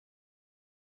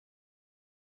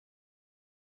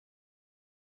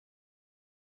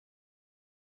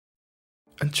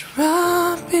A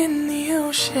drop in the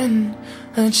ocean,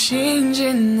 a change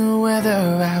in the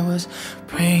weather. I was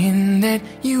praying that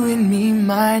you and me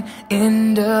might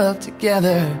end up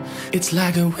together. It's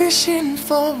like a wishing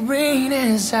for rain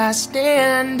as I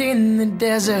stand in the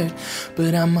desert,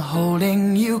 but I'm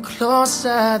holding you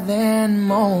closer than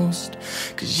most,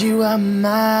 'cause you are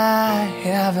my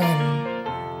heaven.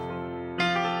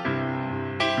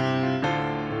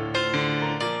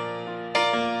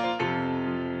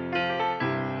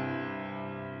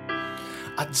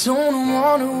 I don't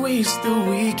wanna waste the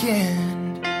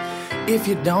weekend. If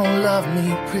you don't love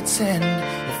me, pretend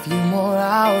a few more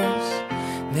hours,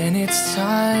 then it's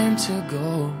time to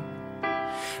go.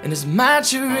 And as my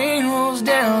train rolls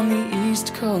down the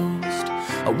east coast,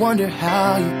 I wonder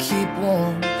how you keep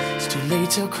warm. It's too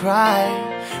late to cry,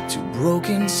 too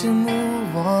broken to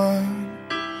move on,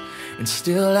 and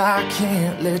still I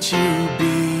can't let you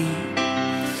be.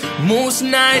 Most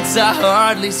nights I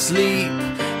hardly sleep.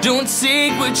 Don't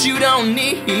take what you don't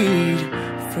need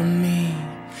from me.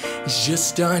 It's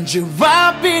just a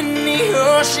drop in the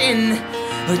ocean,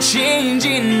 a change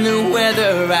in the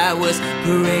weather. I was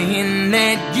praying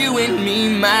that you and me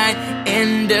might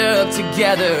end up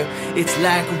together. It's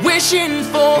like wishing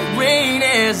for rain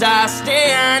as I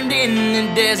stand in the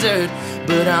desert,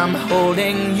 but I'm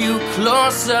holding you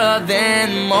closer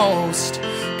than most,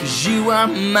 'cause you are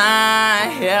my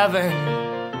heaven.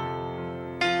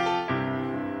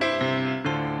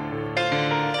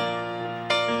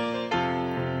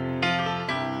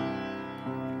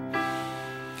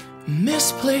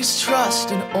 Misplaced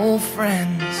trust in old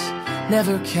friends,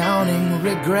 never counting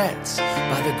regrets.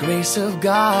 By the grace of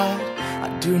God, I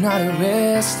do not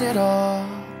rest at all.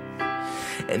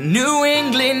 And New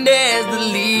England as the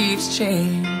leaves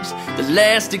change, the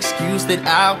last excuse that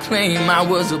I'll claim. I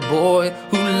was a boy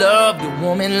who loved a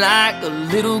woman like a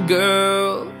little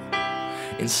girl,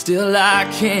 and still I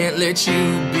can't let you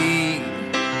be.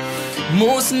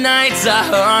 Most nights I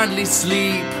hardly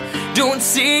sleep. Don't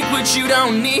take what you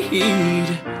don't need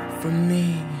from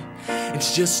me.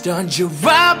 It's just a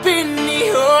drop in the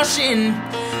ocean,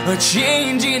 a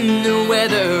change in the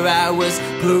weather. I was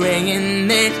praying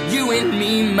that you and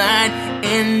me might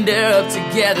end up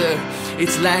together.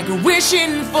 It's like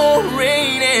wishing for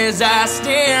rain as I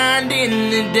stand in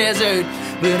the desert,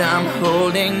 but I'm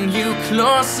holding you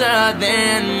closer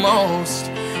than most,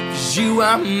 'cause you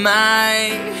are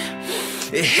my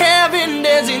heaven.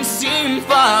 Doesn't seem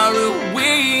far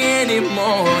away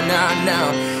anymore. Now,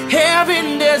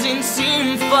 heaven doesn't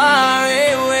seem far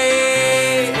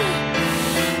away.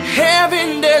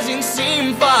 Heaven doesn't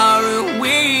seem far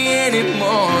away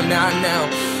anymore. Now,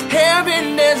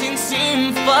 heaven doesn't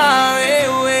seem far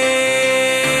away.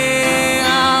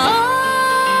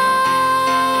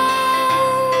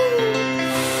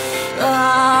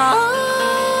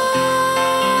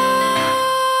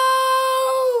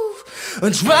 A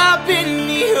drop in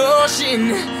the ocean,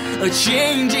 a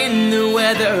change in the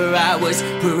weather. I was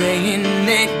praying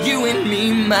that you and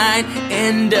me might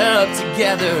end up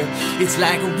together. It's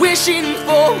like wishing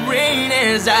for rain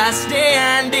as I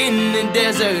stand in the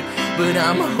desert, but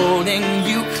I'm holding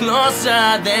you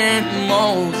closer than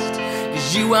most,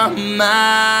 'cause you are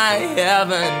my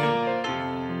heaven.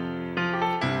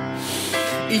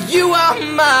 You are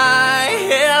my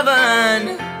heaven.